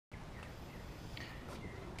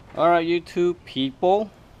Alright, YouTube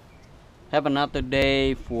people, have another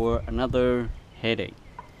day for another headache.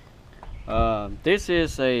 This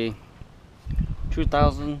is a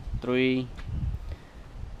 2003,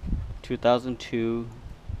 2002,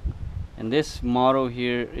 and this model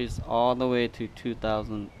here is all the way to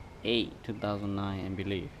 2008, 2009, I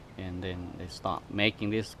believe, and then they stopped making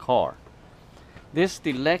this car. This is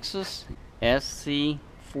the Lexus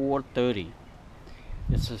SC430.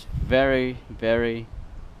 It's a very, very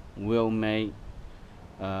well made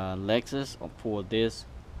Lexus for this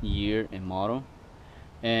year and model,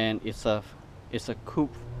 and it's a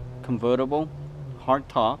coupe convertible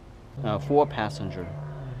hardtop, 4-passenger.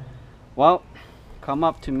 Well, come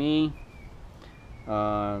up to me.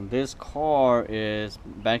 This car is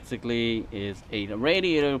basically a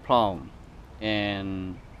radiator problem,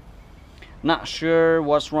 and not sure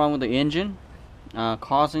what's wrong with the engine,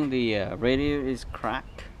 causing the radiator is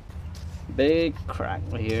cracked, big crack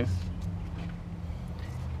right here,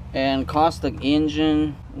 and cause the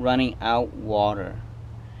engine running out water,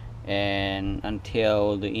 and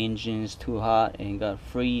until the engine is too hot and got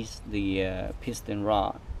freeze the piston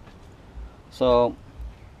rod. So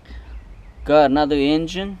got another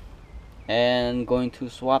engine and going to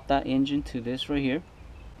swap that engine to this right here.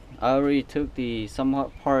 I already took the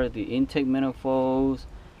somewhat part of the intake manifolds,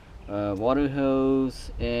 water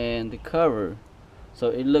hose, and the cover, so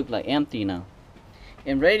it looked like empty now.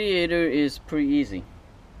 And radiator is pretty easy.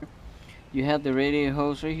 You have the radiator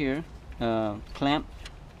hose right here, clamp,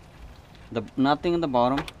 nothing in the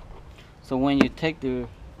bottom. So when you take the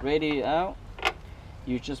radiator out,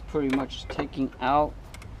 you're just pretty much taking out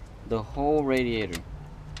the whole radiator.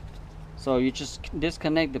 So you just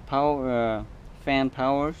disconnect the power fan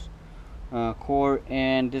powers cord,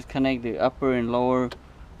 and disconnect the upper and lower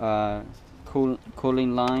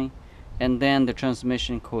cooling line, and then the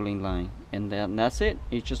transmission cooling line, and then that's it.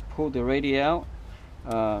 You just pull the radiator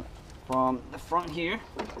out from the front here.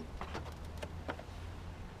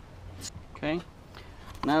 Okay,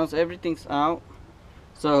 now everything's out,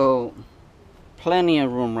 so plenty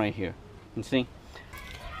of room right here. You see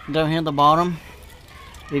down here at the bottom,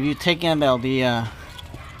 if you take out the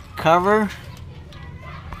cover,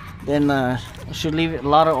 then should leave it a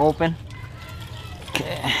lot of open.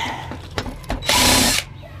 Okay.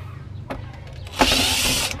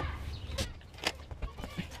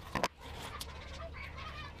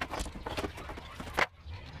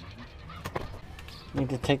 Need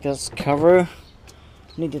to take this cover.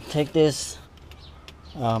 Need to take this,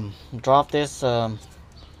 drop this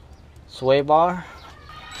sway bar.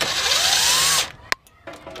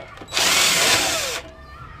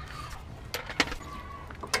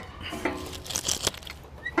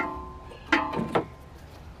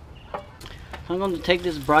 I'm going to take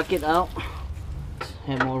this bracket out,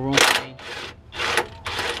 have more room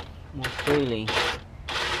more freely.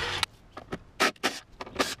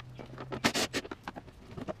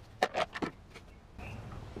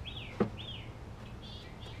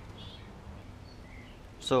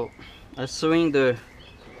 So I swing the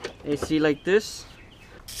AC like this.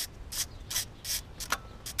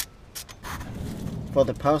 For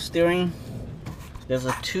the power steering, there's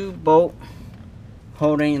a 2-bolt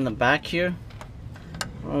holding in the back here.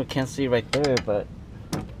 Oh, you can't see right there, but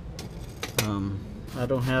I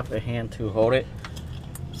don't have a hand to hold it,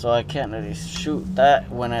 so I can't really shoot that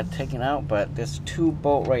when I take it out. But there's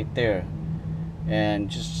 2-bolt right there, and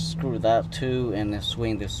just screw that too, and then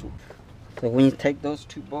swing this. So when you take those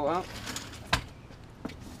 2 bolts out,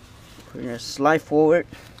 you're gonna slide forward.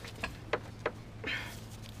 I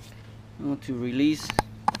want to release.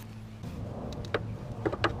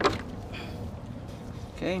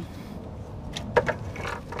 Okay.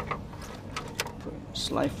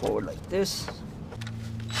 Slide forward like this.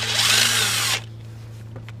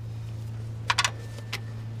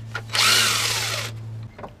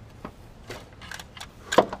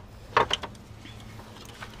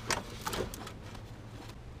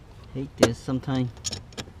 Hate this, sometimes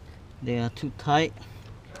they are too tight,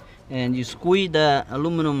 and you squeeze the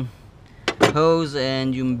aluminum hose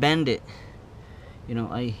and you bend it. You know,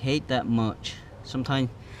 I hate that much. Sometimes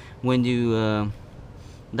when you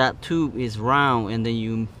that tube is round and then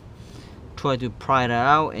you try to pry it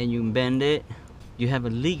out and you bend it, you have a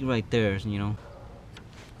leak right there, you know.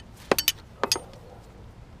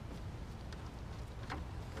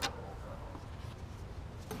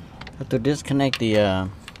 Have to disconnect the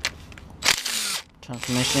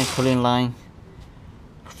transmission cooling line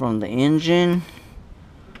from the engine,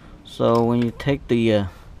 so when you take the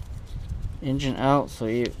engine out, so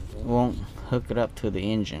it won't hook it up to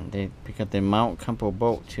the engine, because they mount a couple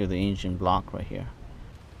bolts to the engine block right here.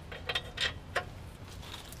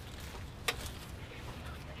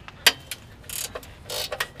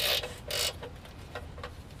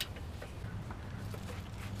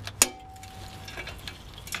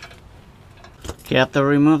 Okay, I have to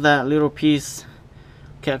remove that little piece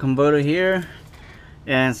cat converter here,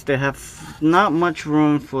 and still have not much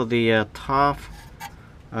room for the top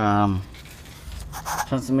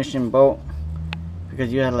transmission bolt,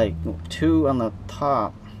 because you have like 2 on the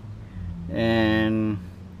top, and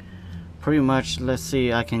pretty much, let's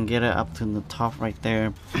see, I can get it up to the top right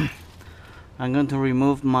there. I'm going to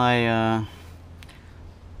remove my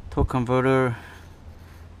torque converter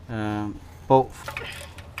bolt.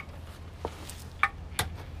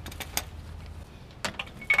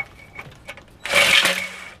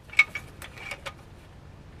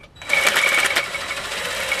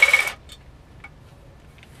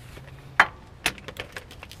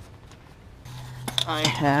 I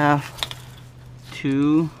have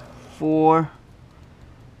 2, 4,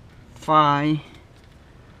 5,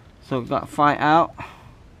 so got 5 out,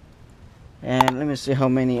 and let me see how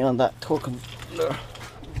many on that torque converter.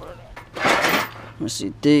 Let's see,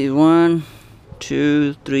 day 1,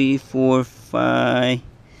 2, 3, 4, 5,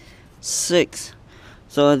 6.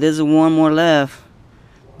 So there's one more left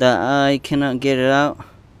that I cannot get it out.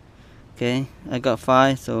 Okay, I got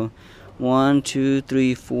 5, so 1, 2,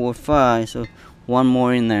 3, 4, 5. So one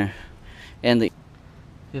more in there, and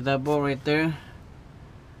see that bolt right there.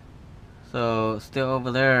 So still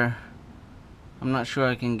over there. I'm not sure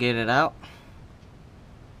I can get it out,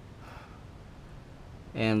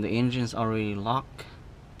 and the engine's already locked.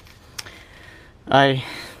 I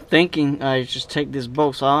thinking I just take these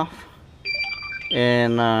bolts off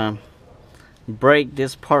and break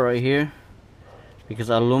this part right here, because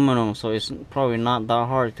aluminum, so it's probably not that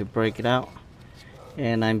hard to break it out,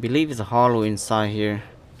 and I believe it's hollow inside here.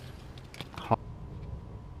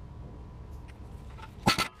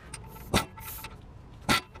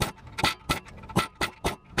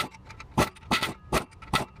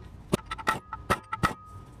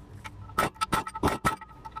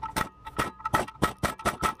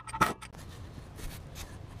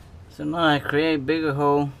 So now I create a bigger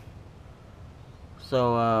hole,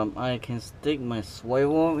 so I can stick my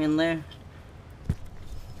swivel in there.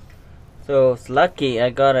 So it's lucky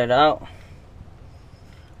I got it out,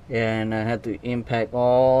 and I had to impact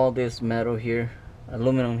all this metal here,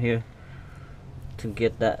 aluminum here, to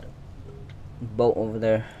get that bolt over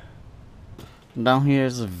there. Down here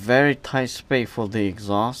is a very tight space for the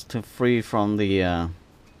exhaust to free from the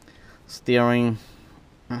steering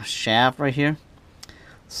shaft right here.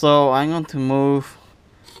 So I'm going to move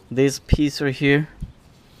this piece right here,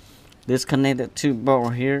 this connected to bolt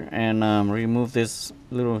right here, and remove this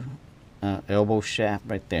little elbow shaft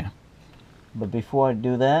right there. But before I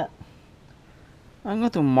do that, I'm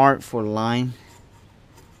going to mark for line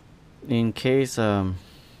in case you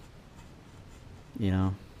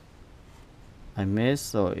know, I miss,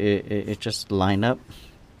 so it just line up.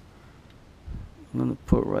 I'm gonna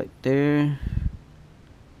put right there.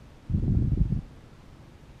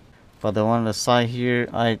 For the one on the side here,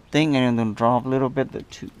 I think I'm gonna drop a little bit the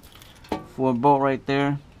 4 bolt right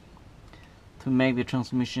there to make the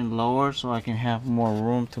transmission lower, so I can have more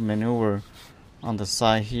room to maneuver on the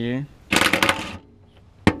side here.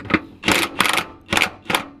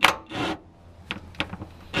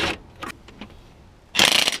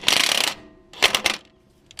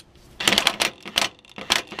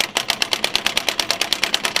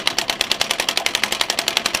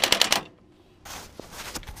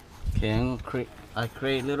 Okay, I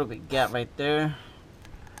create a little bit gap right there,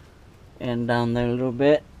 and down there a little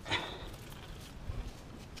bit.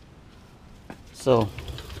 So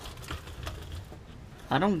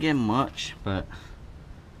I don't get much, but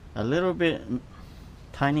a little bit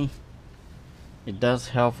tiny, it does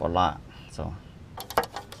help a lot. So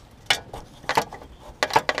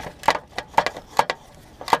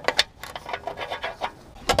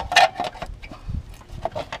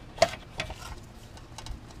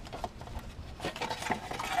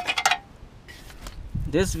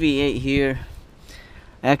this V8 here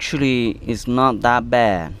actually is not that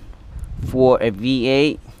bad for a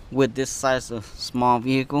V8 with this size of small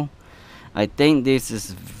vehicle. I think this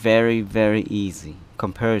is very easy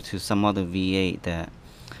compared to some other V8 that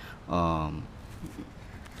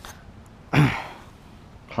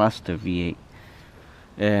cluster V8,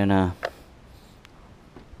 and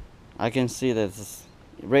I can see that this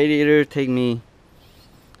radiator take me,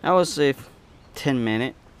 I would say, 10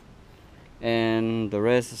 minutes, and the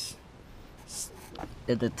rest is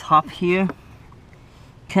at the top here.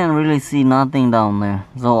 Can't really see nothing down there,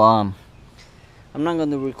 so I'm not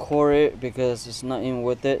going to record it because it's not in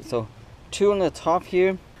with it. So 2 on the top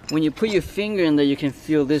here, when you put your finger in there, you can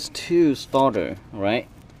feel this 2 starter, right?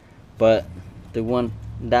 But the one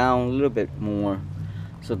down a little bit more,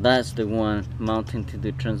 so that's the one mounting to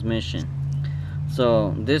the transmission.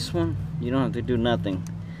 So this one you don't have to do nothing,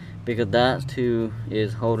 because that too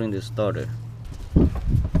is holding the starter.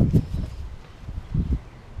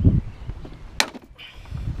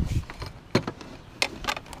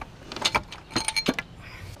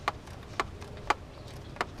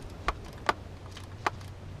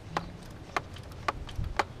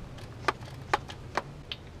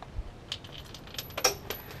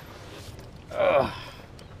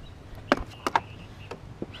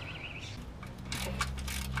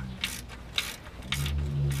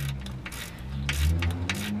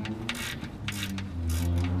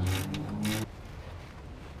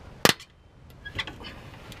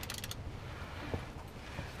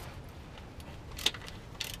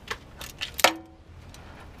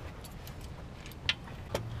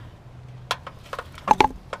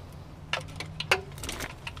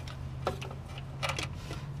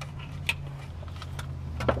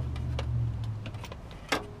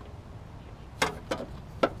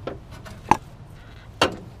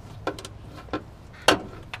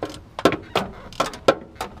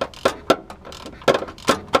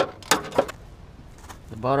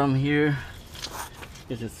 Bottom here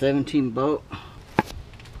is a 17 bolt.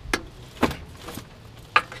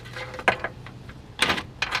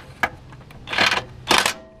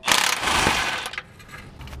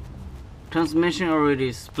 Transmission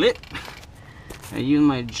already split. I use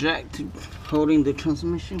my jack to holding the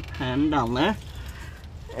transmission pan down there,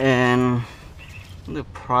 and I'm gonna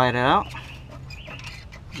pry it out.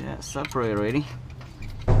 Yeah, separate already.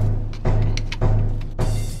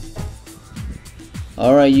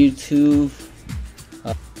 Alright YouTube,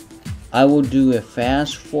 I will do a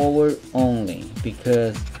fast forward only,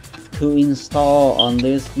 because to install on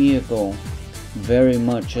this vehicle very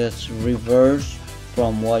much just reverse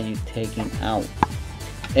from what you're taking out.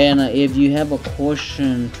 And if you have a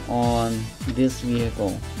question on this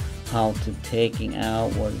vehicle, how to taking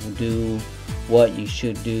out, what to do, what you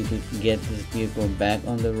should do to get this vehicle back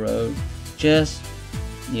on the road, just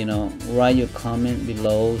write your comment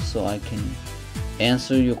below so I can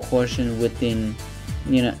answer your question within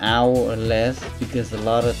hour or less, because a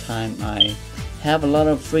lot of time I have a lot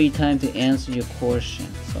of free time to answer your question.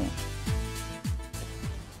 So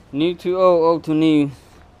new to old to new,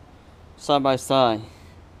 side by side.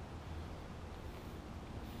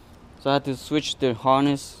 So I had to switch the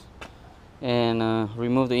harness and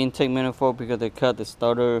remove the intake manifold because they cut the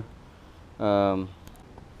starter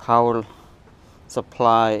power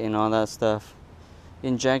supply and all that stuff.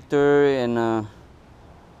 Injector and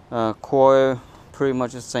coil pretty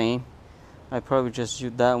much the same. I probably just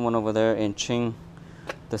use that one over there and change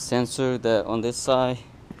the sensor that on this side.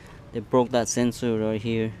 They broke that sensor right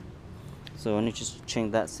here, so I need to just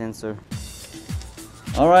change that sensor.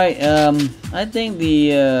 Alright, I think the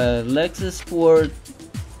Lexus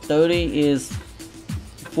 430 is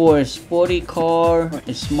for a sporty car,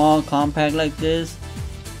 a small compact like this,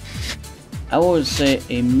 I would say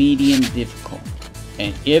a medium difficult.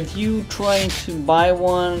 And if you trying to buy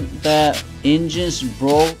one that engine's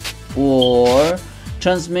broke or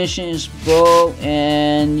transmission is broke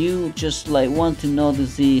and you just want to know to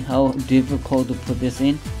see how difficult to put this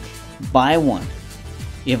in, buy one.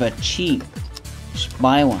 If it's cheap, just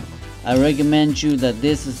buy one. I recommend you that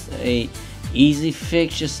this is a easy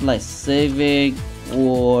fix, just like Civic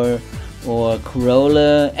or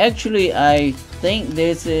Corolla. Actually, I think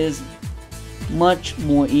this is much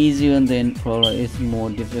more easier than Corolla. It's more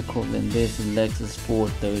difficult than this Lexus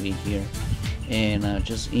 430 here, and I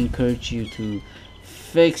just encourage you to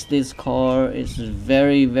fix this car. It's a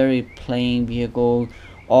very plain vehicle.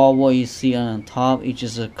 All what you see on top is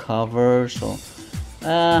just a cover, so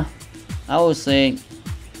I would say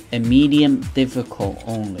a medium difficult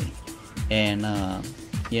only. And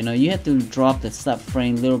you have to drop the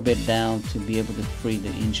subframe a little bit down to be able to free the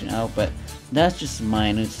engine out, but that's just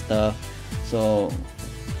minor stuff. So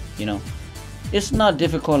it's not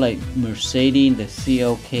difficult like Mercedes, the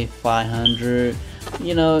CLK 500.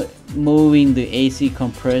 Moving the AC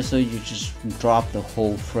compressor, you just drop the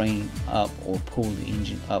whole frame up or pull the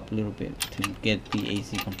engine up a little bit to get the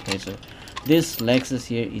AC compressor. This Lexus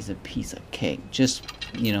here is a piece of cake. Just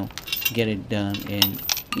get it done in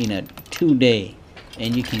 2 days,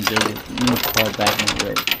 and you can get your new car back on the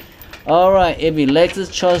road. Alright, if your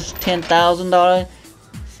Lexus charges $10,000,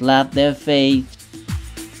 slap their face.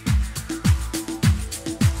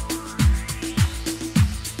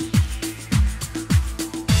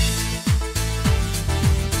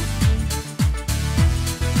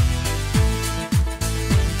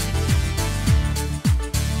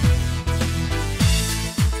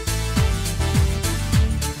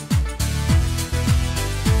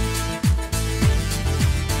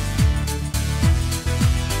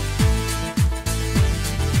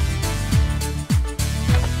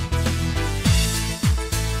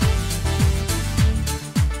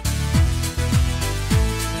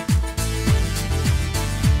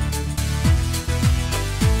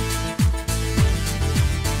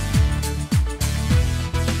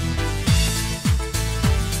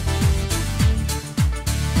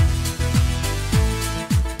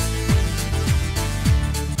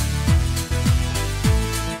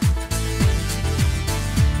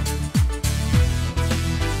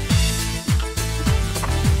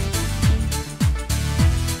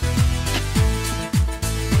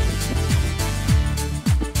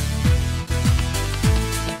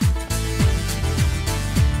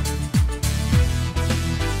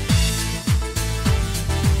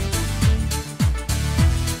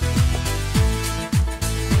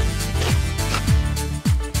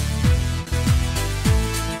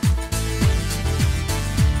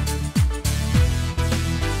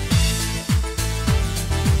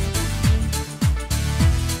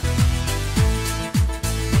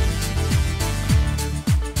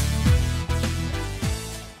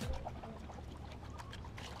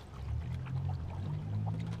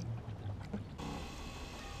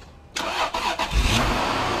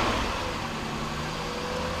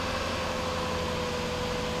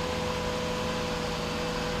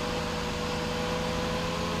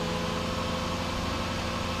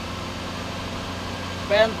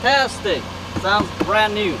 Fantastic. Sounds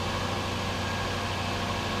brand new.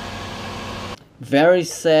 Very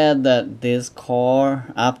sad that this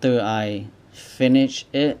car, after I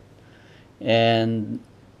finished it, and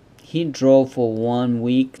he drove for 1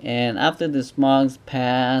 week, and after the smugs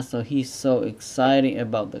passed, so he's so excited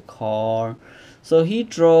about the car. So he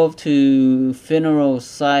drove to funeral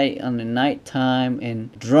site on the night time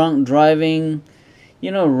and drunk driving,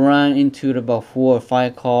 run into about 4 or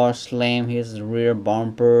 5 cars, slam his rear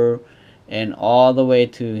bumper, and all the way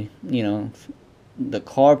to, the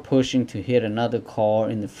car pushing to hit another car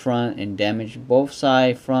in the front and damage both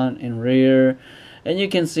side, front and rear. And you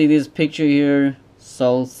can see this picture here.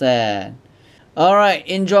 So sad. Alright,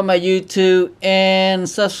 enjoy my YouTube and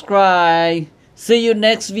subscribe. See you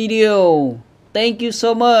next video. Thank you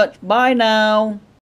so much. Bye now.